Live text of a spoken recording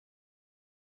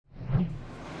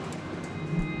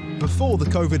Before the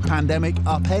COVID pandemic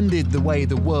upended the way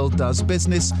the world does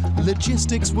business,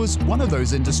 logistics was one of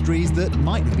those industries that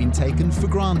might have been taken for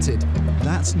granted.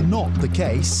 That's not the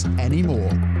case anymore.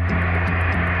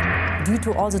 Due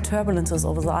to all the turbulences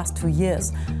over the last 2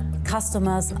 years,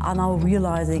 customers are now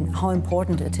realizing how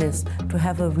important it is to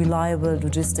have a reliable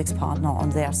logistics partner on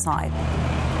their side.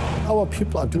 Our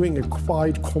people are doing a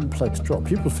quite complex job.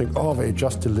 People think, oh, they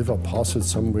just deliver parcels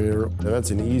somewhere.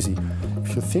 That's an easy.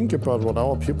 If you think about what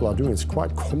our people are doing, it's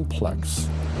quite complex.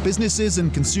 Businesses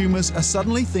and consumers are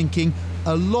suddenly thinking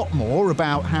a lot more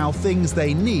about how things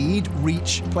they need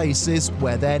reach places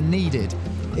where they're needed.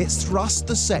 It's thrust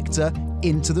the sector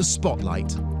into the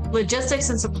spotlight.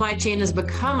 Logistics and supply chain has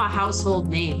become a household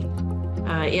name.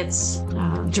 It's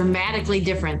dramatically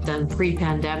different than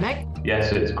pre-pandemic.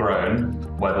 Yes, it's grown,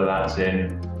 whether that's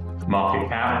in market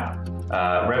cap,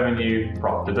 revenue,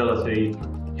 profitability,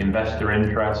 investor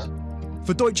interest.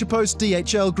 For Deutsche Post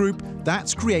DHL Group,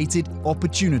 that's created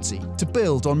opportunity to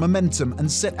build on momentum and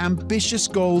set ambitious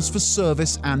goals for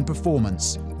service and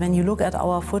performance. When you look at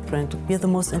our footprint, we're the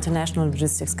most international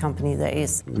logistics company there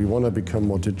is. We want to become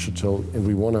more digital and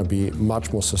we want to be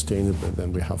much more sustainable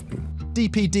than we have been.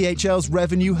 DPDHL's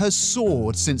revenue has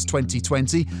soared since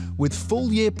 2020, with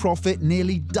full-year profit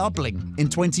nearly doubling in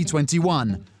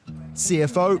 2021.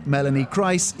 CFO Melanie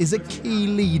Kreis is a key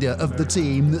leader of the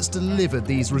team that's delivered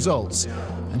these results,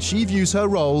 and she views her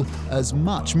role as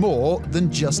much more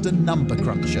than just a number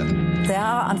cruncher. There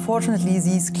are unfortunately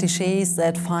these cliches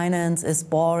that finance is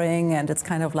boring and it's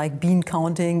kind of like bean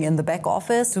counting in the back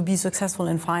office. To be successful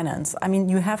in finance, I mean,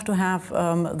 you have to have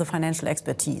the financial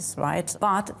expertise, right?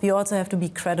 But we also have to be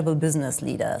credible business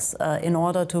leaders in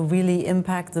order to really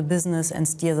impact the business and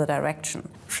steer the direction.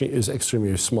 She is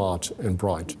extremely smart and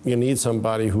bright. You need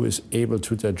somebody who is able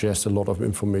to digest a lot of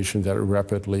information very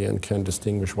rapidly and can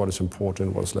distinguish what is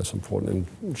important, what is less important,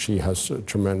 and she has a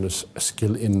tremendous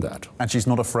skill in that. And she's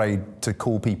not afraid to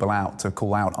call people out, to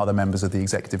call out other members of the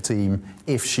executive team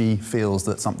if she feels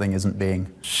that something isn't being.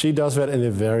 She does that in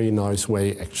a very nice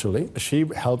way, actually. She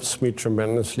helps me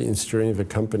tremendously in steering the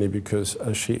company because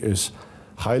she is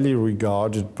highly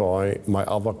regarded by my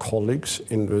other colleagues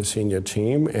in the senior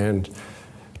team, and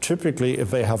typically,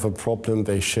 if they have a problem,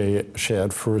 they share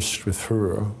it first with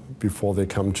her before they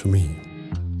come to me.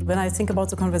 When I think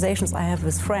about the conversations I have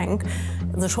with Frank,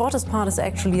 the shortest part is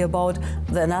actually about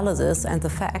the analysis and the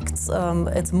facts.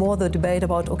 It's more the debate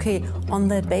about, okay, on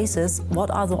that basis, what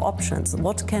are the options?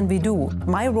 What can we do?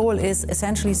 My role is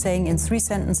essentially saying in 3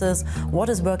 sentences, what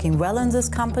is working well in this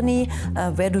company,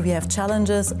 where do we have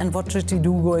challenges, and what should we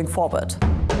do going forward?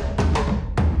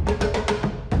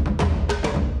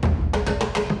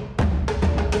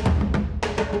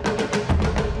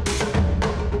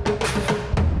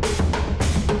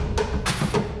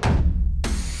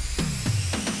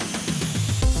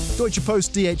 Deutsche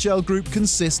Post DHL Group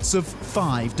consists of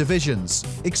 5 divisions: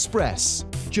 Express,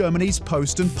 Germany's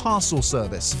post and parcel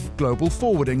service, global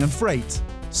forwarding and freight,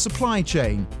 supply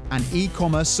chain, and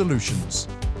e-commerce solutions.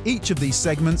 Each of these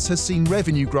segments has seen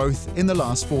revenue growth in the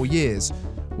last 4 years,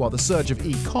 while the surge of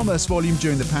e-commerce volume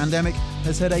during the pandemic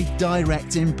has had a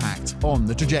direct impact on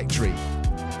the trajectory.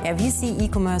 Yeah, we see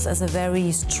e-commerce as a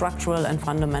very structural and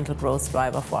fundamental growth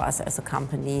driver for us as a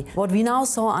company. What we now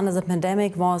saw under the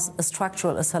pandemic was a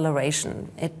structural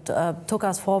acceleration. It took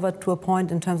us forward to a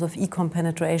point in terms of e-com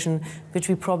penetration, which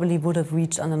we probably would have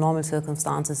reached under normal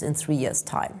circumstances in 3 years'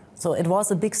 time. So it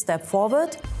was a big step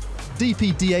forward.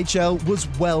 DPDHL was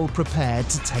well prepared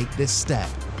to take this step.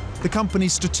 The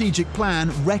company's strategic plan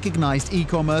recognized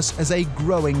e-commerce as a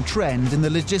growing trend in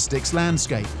the logistics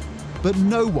landscape. But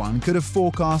no one could have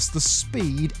forecast the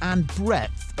speed and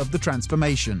breadth of the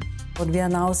transformation. But we are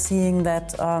now seeing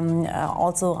that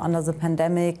also under the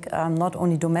pandemic, not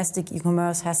only domestic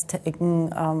e-commerce has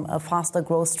taken a faster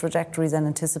growth trajectory than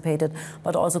anticipated,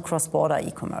 but also cross-border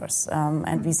e-commerce.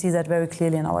 And we see that very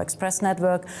clearly in our Express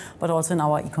network, but also in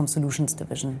our e-com solutions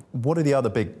division. What are the other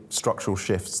big structural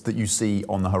shifts that you see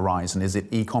on the horizon? Is it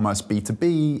e-commerce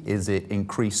B2B? Is it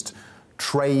increased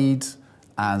trade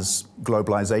as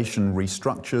globalization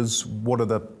restructures? What are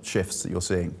the shifts that you're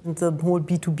seeing? The whole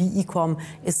B2B e-com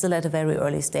is still at a very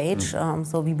early stage,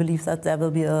 so we believe that there will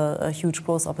be a huge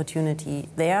growth opportunity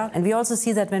there. And we also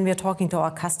see that when we are talking to our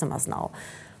customers now.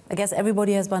 I guess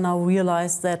everybody has by now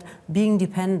realized that being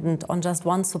dependent on just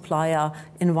one supplier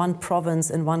in one province,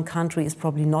 in one country is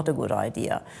probably not a good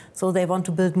idea. So they want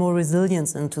to build more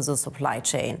resilience into the supply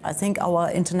chain. I think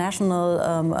our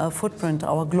international footprint,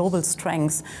 our global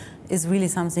strengths, is really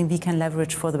something we can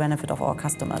leverage for the benefit of our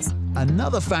customers.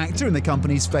 Another factor in the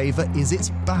company's favor is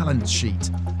its balance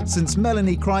sheet. Since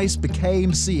Melanie Kreis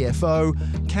became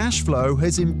CFO, cash flow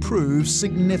has improved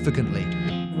significantly.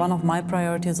 One of my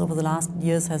priorities over the last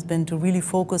years has been to really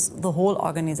focus the whole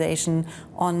organization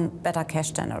on better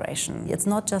cash generation. It's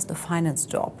not just a finance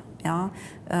job.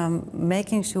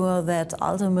 Making sure that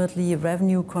ultimately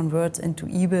revenue converts into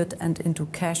EBIT and into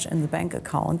cash in the bank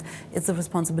account, it's the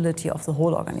responsibility of the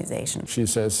whole organization. She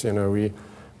says,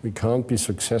 we can't be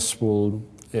successful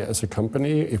as a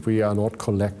company if we are not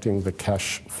collecting the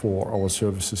cash for our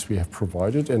services we have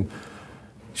provided. And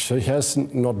she has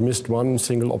not missed one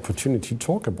single opportunity to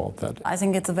talk about that. I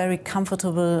think it's a very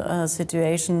comfortable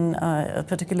situation,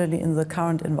 particularly in the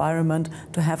current environment,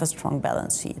 to have a strong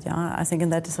balance sheet. I think in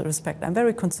that respect, I'm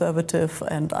very conservative,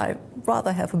 and I'd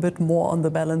rather have a bit more on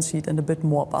the balance sheet and a bit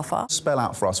more buffer. Spell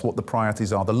out for us what the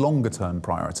priorities are, the longer-term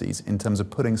priorities, in terms of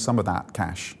putting some of that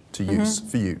cash to use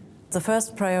for you. The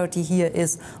first priority here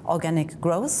is organic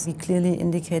growth. We clearly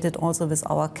indicated also with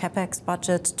our CapEx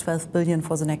budget, 12 billion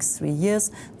for the next 3 years,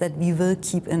 that we will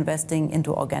keep investing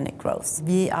into organic growth.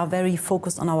 We are very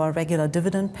focused on our regular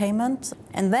dividend payment.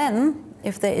 And then,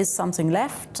 if there is something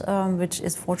left, which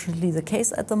is fortunately the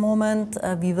case at the moment,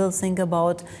 we will think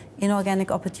about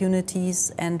inorganic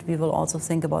opportunities, and we will also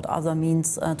think about other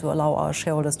means to allow our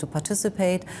shareholders to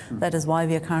participate. That is why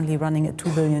we are currently running a 2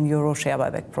 billion euro share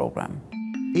buyback program.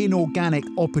 Inorganic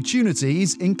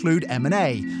opportunities include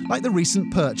M&A, like the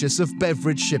recent purchase of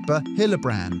beverage shipper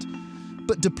Hillebrand.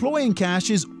 But deploying cash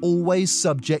is always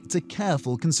subject to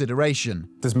careful consideration.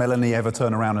 Does Melanie ever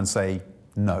turn around and say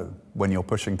no when you're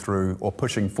pushing through or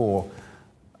pushing for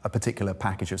a particular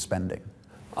package of spending?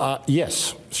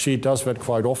 Yes, she does that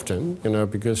quite often,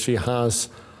 because she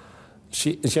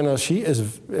is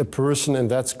a person, and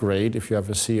that's great if you have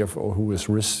a CFO who is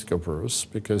risk averse,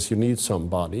 because you need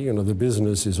somebody. The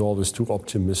business is always too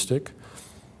optimistic.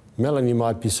 Melanie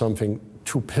might be something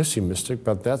too pessimistic,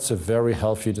 but that's a very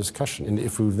healthy discussion. And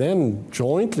if we then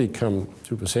jointly come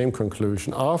to the same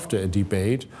conclusion after a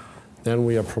debate, then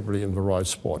we are probably in the right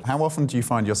spot. How often do you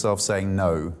find yourself saying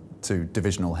no to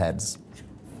divisional heads?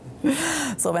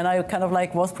 So when I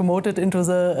was promoted into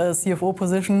the CFO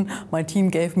position, my team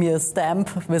gave me a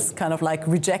stamp with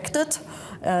rejected.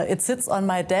 It sits on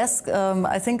my desk.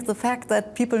 I think the fact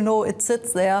that people know it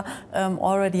sits there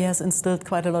already has instilled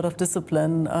quite a lot of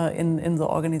discipline in the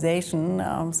organization.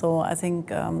 So I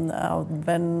think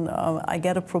when I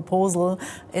get a proposal,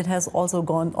 it has also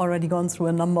already gone through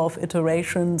a number of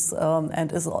iterations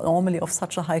and is normally of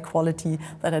such a high quality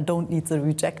that I don't need the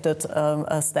rejected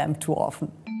stamp too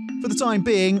often. For the time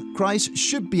being, Kreis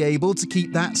should be able to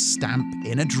keep that stamp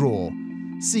in a drawer.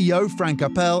 CEO Frank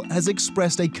Appel has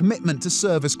expressed a commitment to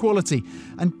service quality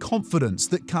and confidence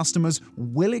that customers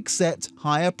will accept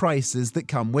higher prices that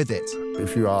come with it.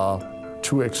 If you are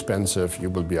too expensive,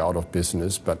 you will be out of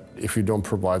business, but if you don't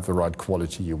provide the right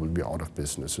quality, you will be out of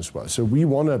business as well. So we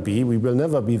will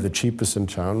never be the cheapest in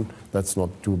town. That's not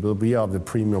doable. We are the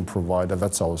premium provider.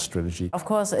 That's our strategy. Of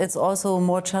course, it's also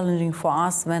more challenging for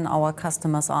us when our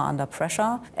customers are under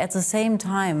pressure. At the same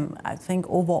time, I think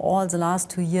overall the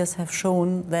last 2 years have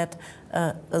shown that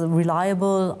a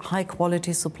reliable,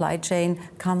 high-quality supply chain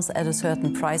comes at a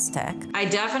certain price tag. I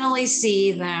definitely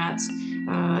see that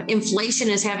inflation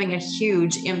is having a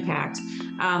huge impact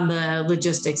on the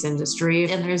logistics industry,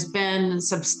 and there's been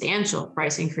substantial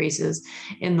price increases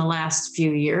in the last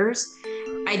few years.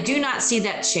 I do not see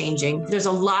that changing. There's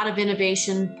a lot of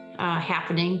innovation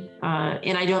happening,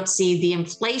 and I don't see the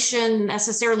inflation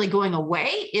necessarily going away.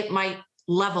 It might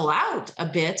level out a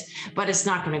bit, but it's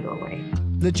not going to go away.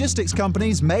 Logistics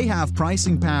companies may have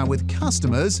pricing power with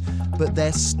customers, but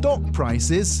their stock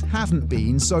prices haven't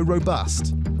been so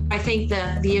robust. I think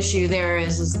that the issue there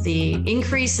is the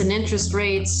increase in interest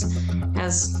rates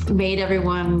has made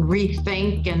everyone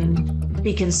rethink and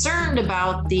be concerned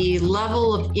about the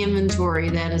level of inventory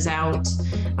that is out,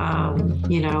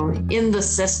 in the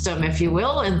system, if you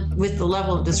will, and with the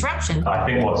level of disruption. I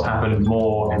think what's happened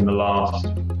more in the last,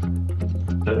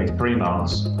 certainly 3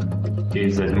 months,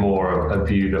 is there's more a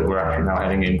view that we're actually now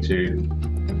heading into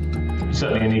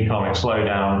certainly an economic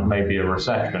slowdown, maybe a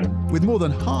recession. With more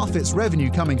than half its revenue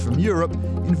coming from Europe,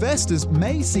 investors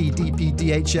may see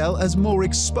DHL as more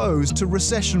exposed to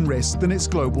recession risk than its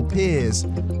global peers.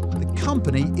 The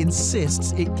company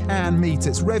insists it can meet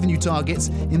its revenue targets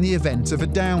in the event of a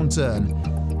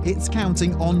downturn. it's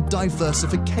counting on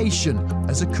diversification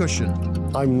as a cushion.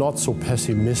 I'm not so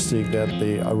pessimistic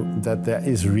that there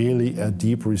is really a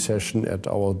deep recession at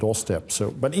our doorstep.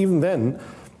 But even then,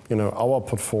 our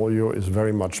portfolio is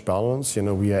very much balanced.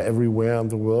 We are everywhere in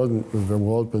the world, and the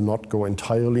world will not go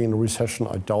entirely in a recession.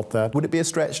 I doubt that. Would it be a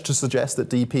stretch to suggest that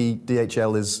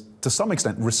DHL is, to some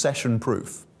extent,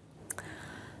 recession-proof?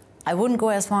 I wouldn't go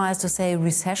as far as to say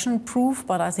recession-proof,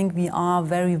 but I think we are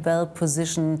very well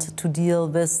positioned to deal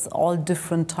with all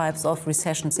different types of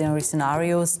recessionary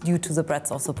scenarios due to the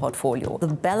breadth of the portfolio. The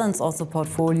balance of the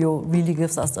portfolio really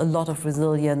gives us a lot of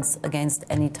resilience against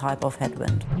any type of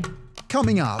headwind.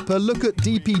 Coming up, a look at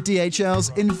DHL's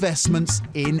investments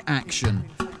in action.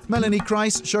 Melanie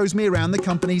Kreis shows me around the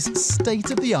company's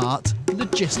state-of-the-art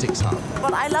logistics hub.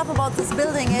 What I love about this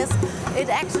building is it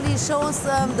actually shows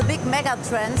the big mega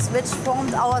trends which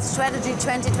formed our strategy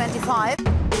 2025.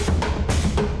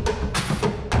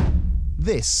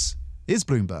 This is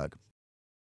Bloomberg.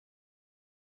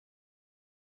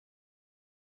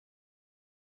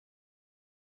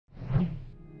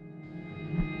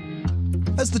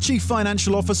 As the Chief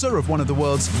Financial Officer of one of the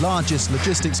world's largest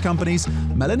logistics companies,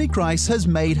 Melanie Kreis has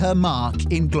made her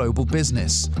mark in global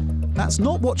business. That's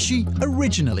not what she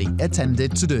originally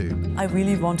intended to do. I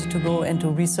really wanted to go into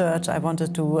research. I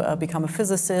wanted to become a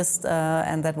physicist,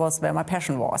 and that was where my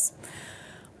passion was.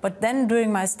 But then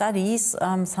during my studies,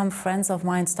 some friends of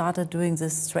mine started doing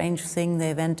this strange thing.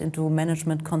 They went into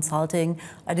management consulting.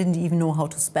 I didn't even know how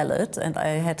to spell it, and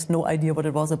I had no idea what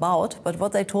it was about. But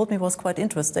what they told me was quite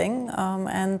interesting.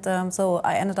 So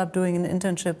I ended up doing an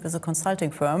internship with a consulting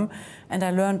firm, and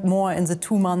I learned more in the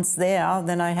 2 months there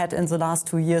than I had in the last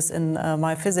 2 years in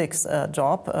my physics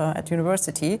job at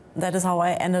university. That is how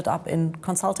I ended up in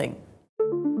consulting.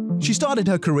 She started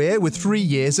her career with 3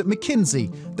 years at McKinsey,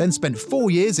 then spent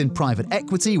 4 years in private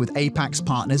equity with Apax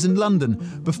Partners in London,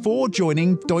 before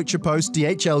joining Deutsche Post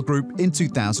DHL Group in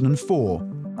 2004.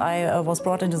 I was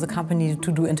brought into the company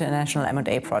to do international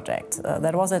M&A projects.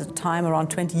 That was at a time around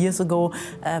 20 years ago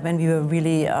when we were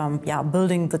really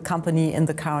building the company in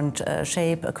the current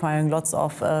shape, acquiring lots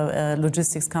of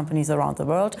logistics companies around the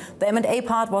world. The M&A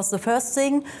part was the first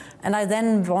thing, and I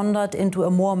then wandered into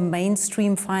a more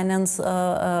mainstream finance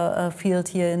field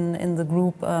here in the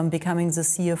group, becoming the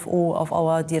CFO of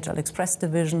our DHL Express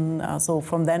division. So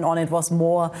from then on, it was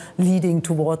more leading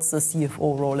towards the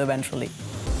CFO role eventually.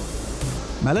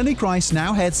 Melanie Kreis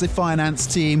now heads the finance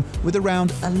team with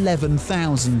around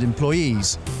 11,000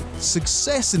 employees.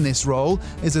 Success in this role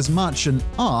is as much an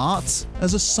art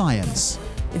as a science.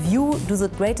 If you do the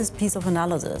greatest piece of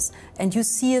analysis and you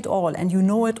see it all and you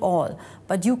know it all,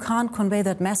 but you can't convey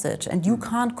that message and you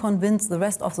can't convince the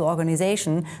rest of the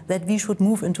organization that we should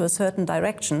move into a certain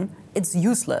direction, it's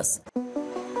useless.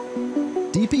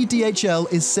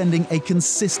 DHL is sending a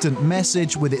consistent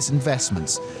message with its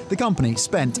investments. The company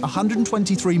spent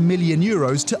 123 million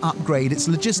euros to upgrade its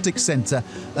logistics centre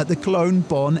at the Cologne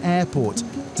Bonn airport,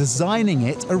 designing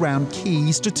it around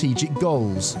key strategic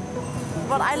goals.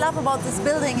 What I love about this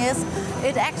building is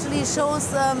it actually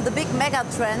shows the big mega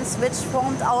trends which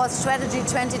formed our strategy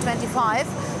 2025,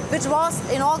 which was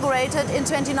inaugurated in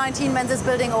 2019 when this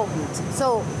building opened.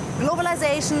 So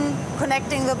globalization,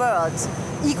 connecting the world.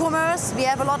 E-commerce, we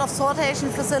have a lot of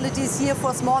sortation facilities here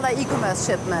for smaller e-commerce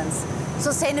shipments.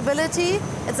 Sustainability,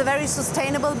 it's a very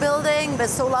sustainable building with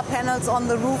solar panels on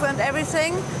the roof and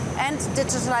everything. And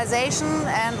digitalization,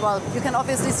 and well, you can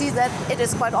obviously see that it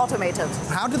is quite automated.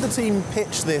 How did the team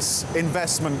pitch this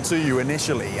investment to you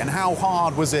initially, and how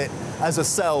hard was it as a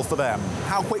sell for them?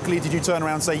 How quickly did you turn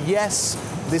around and say, yes,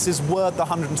 this is worth the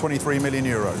 123 million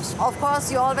euros? Of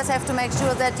course, you always have to make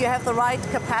sure that you have the right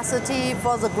capacity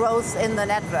for the growth in the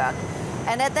network.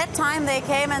 And at that time, they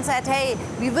came and said, hey,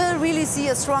 we will really see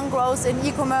a strong growth in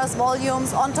e-commerce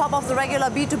volumes on top of the regular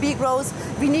B2B growth.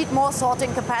 We need more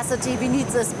sorting capacity. We need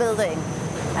this building.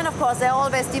 And of course, there are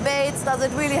always debates. Does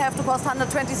it really have to cost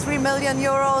 123 million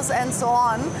euros and so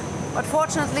on? But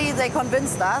fortunately, they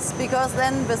convinced us, because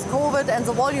then with COVID and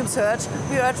the volume surge,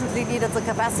 we urgently needed the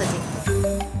capacity.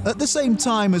 At the same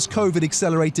time as COVID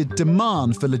accelerated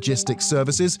demand for logistics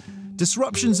services,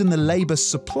 disruptions in the labour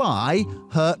supply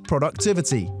hurt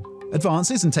productivity.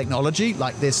 Advances in technology,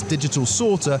 like this digital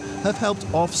sorter, have helped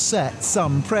offset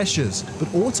some pressures,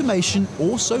 but automation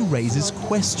also raises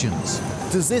questions.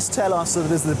 Does this tell us that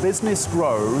as the business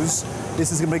grows,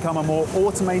 this is going to become a more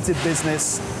automated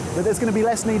business, that there's going to be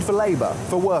less need for labour,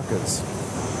 for workers?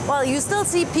 Well, you still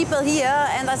see people here,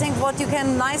 and I think what you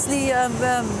can nicely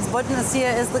witness here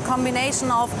is the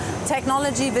combination of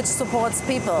technology which supports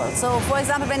people. So, for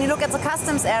example, when you look at the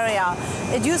customs area,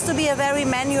 it used to be a very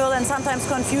manual and sometimes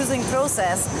confusing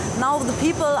process. Now the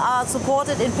people are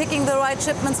supported in picking the right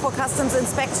shipments for customs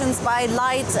inspections by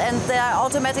light, and they are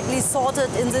automatically sorted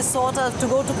in this sorter to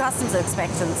go to customs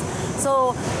inspections.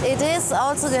 So it is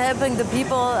also helping the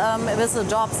people with the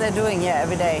jobs they're doing here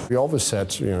every day. We always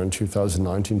said, in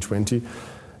 2019-20,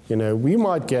 we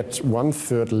might get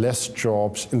 1/3 less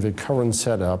jobs in the current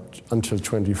setup until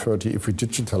 2030 if we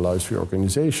digitalize the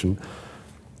organization.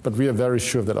 But we are very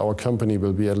sure that our company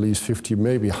will be at least 50,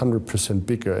 maybe 100%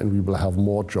 bigger, and we will have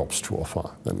more jobs to offer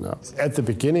than now. At the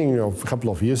beginning, a couple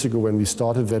of years ago when we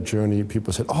started that journey,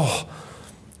 people said,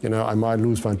 I might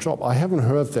lose my job. I haven't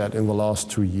heard that in the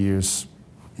last 2 years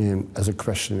as a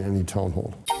question in any town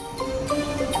hall.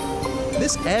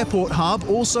 This airport hub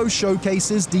also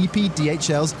showcases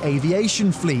DHL's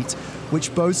aviation fleet,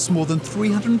 which boasts more than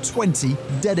 320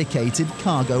 dedicated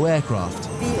cargo aircraft.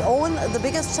 We own the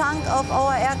biggest chunk of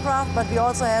our aircraft, but we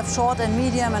also have short and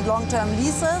medium and long-term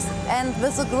leases. And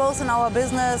with the growth in our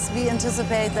business, we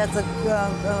anticipate that the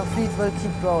fleet will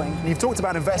keep growing. You've talked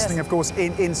about investing, Yes. of course,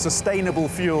 in sustainable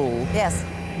fuel. Yes.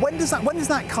 When does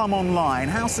that come online?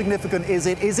 How significant is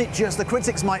it? Is it just, the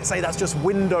critics might say that's just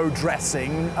window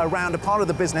dressing around a part of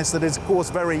the business that is, of course,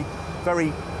 very,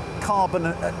 very carbon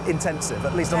intensive,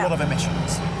 at least a lot of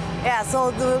emissions? Yeah,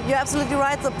 so you're absolutely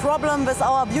right. The problem with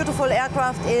our beautiful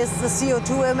aircraft is the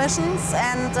CO2 emissions.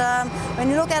 And when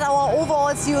you look at our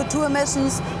overall CO2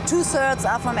 emissions, 2/3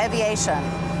 are from aviation.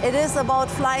 It is about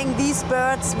flying these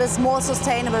birds with more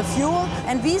sustainable fuel.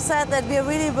 And we said that we are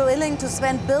really willing to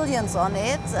spend billions on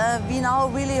it. We now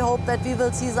really hope that we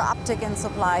will see the uptick in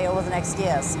supply over the next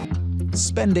years.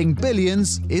 Spending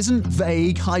billions isn't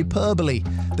vague hyperbole.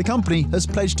 The company has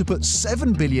pledged to put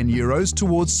 7 billion euros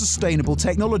towards sustainable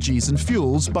technologies and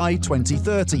fuels by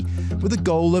 2030, with a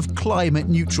goal of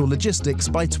climate-neutral logistics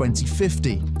by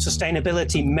 2050.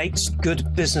 Sustainability makes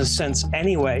good business sense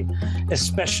anyway,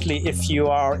 especially if you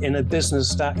are in a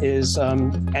business that is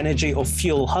energy or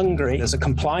fuel hungry. There's a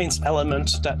compliance element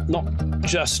that not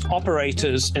just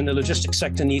operators in the logistics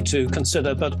sector need to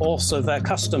consider, but also their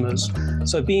customers.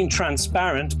 So being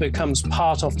transparent becomes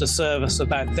part of the service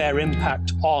about their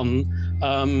impact on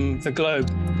the globe.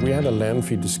 We had a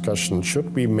lengthy discussion.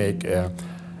 Should we make a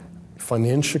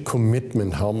financial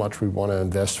commitment how much we want to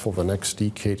invest for the next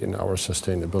decade in our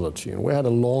sustainability? And we had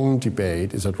a long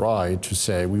debate. Is it right to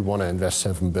say we want to invest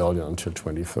 7 billion until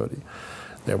 2030?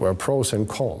 There were pros and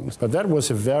cons. But that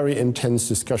was a very intense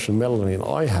discussion Melanie and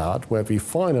I had, where we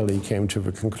finally came to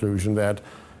the conclusion that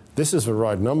this is the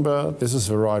right number, this is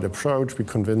the right approach. We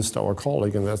convinced our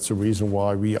colleague, and that's the reason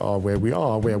why we are where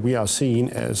we are seen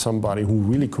as somebody who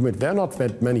really commit. There are not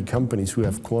that many companies who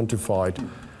have quantified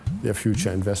their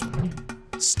future investment.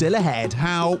 Still ahead,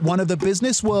 how one of the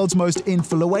business world's most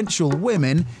influential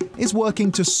women is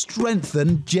working to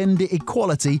strengthen gender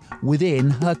equality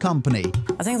within her company.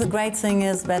 I think the great thing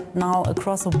is that now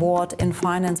across the board in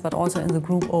finance, but also in the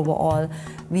group overall,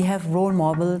 we have role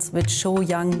models which show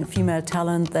young female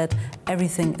talent that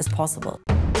everything is possible.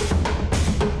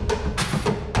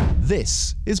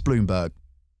 This is Bloomberg.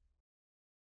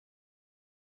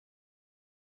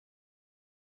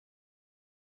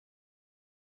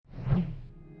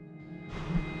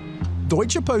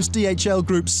 Deutsche Post DHL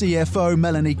Group CFO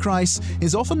Melanie Kreis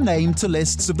is often named to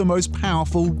lists of the most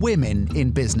powerful women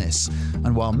in business.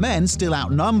 And while men still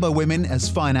outnumber women as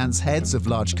finance heads of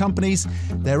large companies,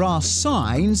 there are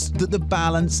signs that the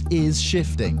balance is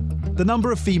shifting. The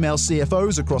number of female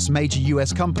CFOs across major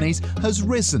US companies has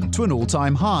risen to an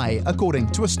all-time high, according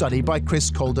to a study by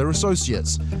Chris Calder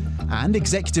Associates. And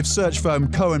executive search firm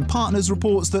Cohen Partners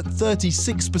reports that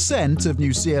 36% of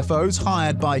new CFOs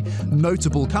hired by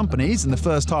notable companies in the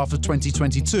first half of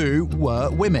 2022 were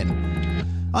women.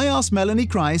 I asked Melanie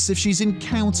Kreis if she's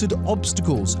encountered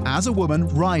obstacles as a woman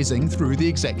rising through the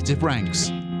executive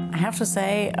ranks. I have to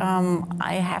say,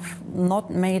 I have not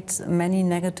made many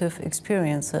negative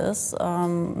experiences.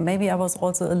 Maybe I was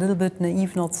also a little bit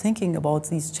naive not thinking about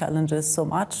these challenges so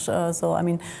much.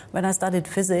 When I studied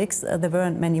physics, there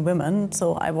weren't many women,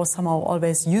 so I was somehow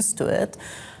always used to it.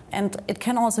 And it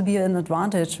can also be an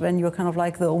advantage when you're kind of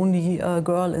like the only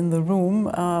girl in the room.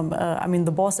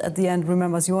 The boss at the end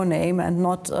remembers your name and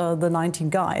not the 19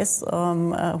 guys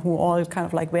who all kind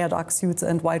of like wear dark suits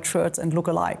and white shirts and look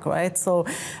alike, right? So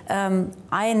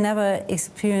I never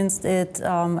experienced it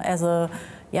as a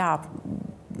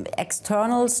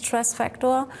external stress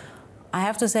factor. I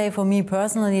have to say, for me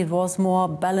personally, it was more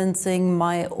balancing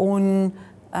my own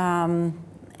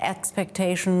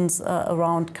expectations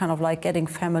around kind of like getting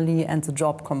family and the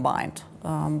job combined.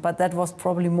 But that was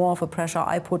probably more of a pressure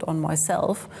I put on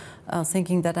myself,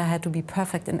 thinking that I had to be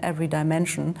perfect in every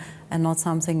dimension and not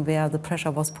something where the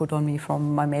pressure was put on me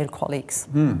from my male colleagues.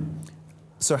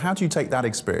 So how do you take that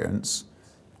experience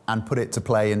and put it to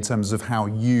play in terms of how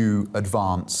you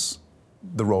advance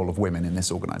the role of women in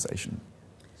this organization?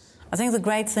 I think the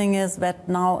great thing is that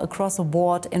now across the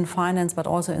board in finance, but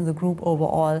also in the group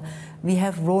overall, we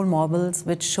have role models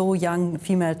which show young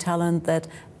female talent that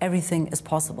everything is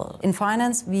possible. In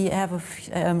finance, we have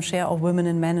a share of women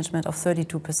in management of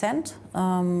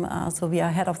 32%. So we are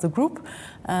ahead of the group.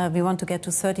 We want to get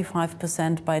to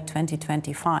 35% by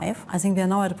 2025. I think we are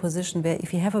now at a position where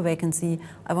if you have a vacancy,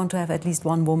 I want to have at least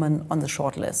one woman on the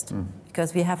shortlist.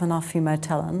 Because we have enough female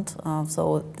talent.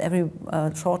 So every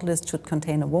shortlist should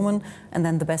contain a woman, and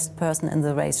then the best person in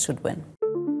the race should win.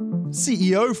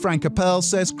 CEO Frank Appel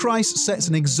says Kreis sets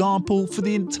an example for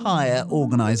the entire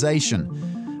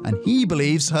organisation, and he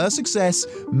believes her success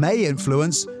may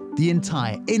influence the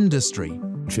entire industry.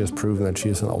 She has proven that she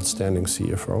is an outstanding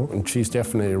CFO, and she's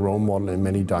definitely a role model in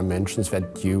many dimensions.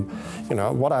 That you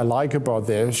know, what I like about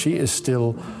there, she is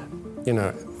still,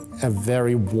 a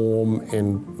very warm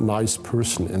and nice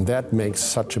person, and that makes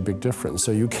such a big difference.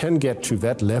 So you can get to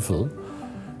that level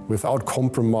without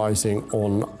compromising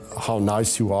on how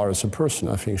nice you are as a person.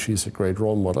 I think she's a great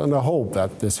role model, and I hope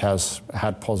that this has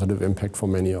had positive impact for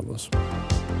many of us.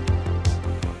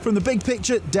 From the big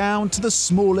picture down to the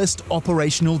smallest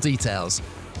operational details,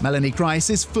 Melanie Kreis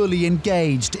is fully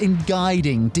engaged in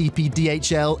guiding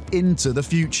DHL into the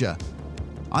future.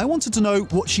 I wanted to know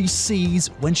what she sees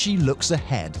when she looks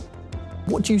ahead.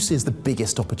 What do you see as the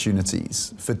biggest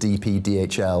opportunities for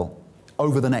DHL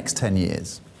over the next 10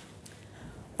 years?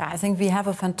 I think we have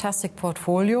a fantastic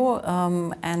portfolio,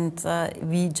 and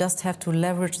we just have to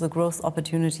leverage the growth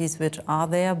opportunities which are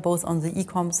there, both on the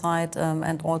e-com side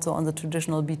and also on the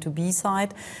traditional B2B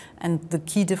side. And the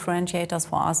key differentiators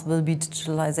for us will be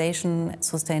digitalization,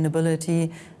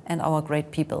 sustainability, and our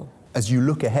great people. As you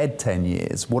look ahead 10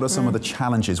 years, what are some of the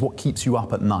challenges? What keeps you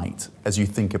up at night as you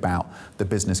think about the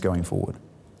business going forward?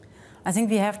 I think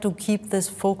we have to keep this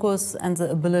focus and the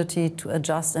ability to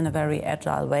adjust in a very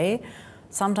agile way.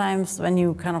 Sometimes when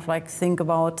you kind of like think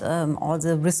about all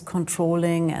the risk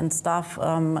controlling and stuff,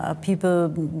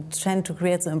 people tend to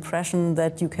create the impression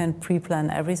that you can pre-plan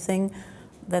everything.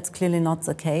 That's clearly not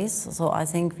the case. So I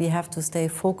think we have to stay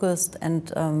focused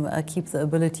and keep the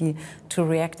ability to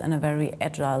react in a very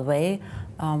agile way.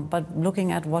 But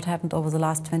looking at what happened over the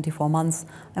last 24 months,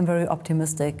 I'm very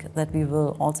optimistic that we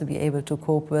will also be able to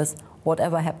cope with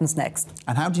whatever happens next.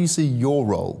 And how do you see your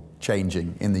role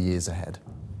changing in the years ahead?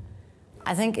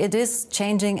 I think it is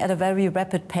changing at a very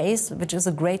rapid pace, which is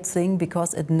a great thing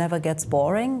because it never gets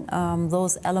boring.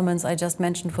 Those elements I just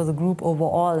mentioned for the group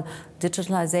overall,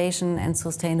 digitalization and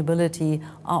sustainability,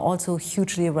 are also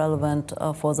hugely relevant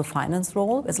for the finance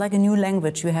role. It's like a new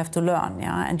language you have to learn,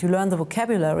 yeah? And you learn the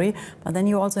vocabulary, but then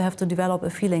you also have to develop a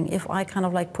feeling. If I kind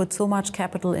of like put so much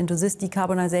capital into this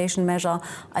decarbonization measure,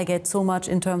 I get so much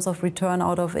in terms of return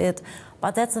out of it.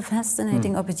 But that's a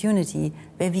fascinating opportunity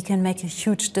where we can make a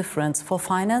huge difference for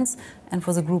finance and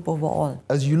for the group overall.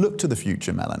 As you look to the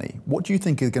future, Melanie, what do you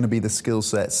think are going to be the skill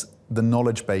sets, the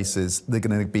knowledge bases that are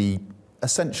going to be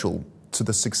essential to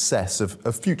the success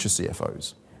of future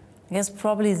CFOs? I guess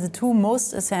probably the two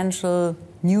most essential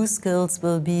new skills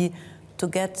will be to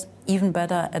get even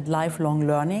better at lifelong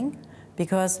learning,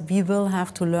 because we will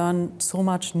have to learn so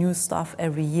much new stuff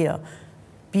every year,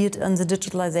 be it in the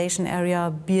digitalization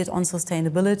area, be it on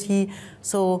sustainability.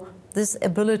 So this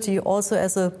ability also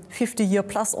as a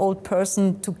 50-year-plus old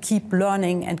person to keep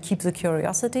learning and keep the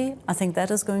curiosity, I think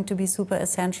that is going to be super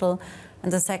essential.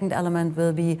 And the second element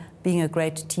will be being a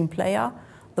great team player.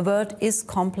 The world is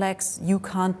complex, you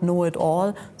can't know it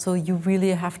all, so you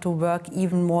really have to work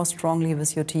even more strongly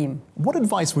with your team. What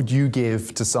advice would you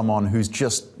give to someone who's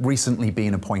just recently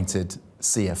been appointed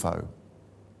CFO?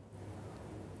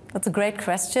 That's a great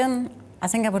question. I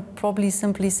think I would probably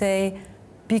simply say,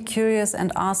 be curious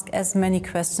and ask as many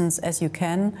questions as you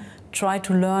can. Try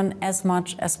to learn as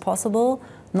much as possible,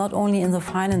 not only in the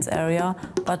finance area,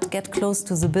 but get close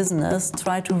to the business.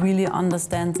 Try to really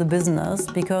understand the business,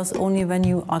 because only when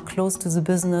you are close to the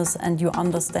business and you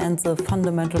understand the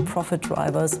fundamental profit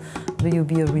drivers will you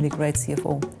be a really great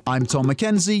CFO. I'm Tom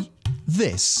Mackenzie.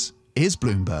 This is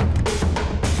Bloomberg.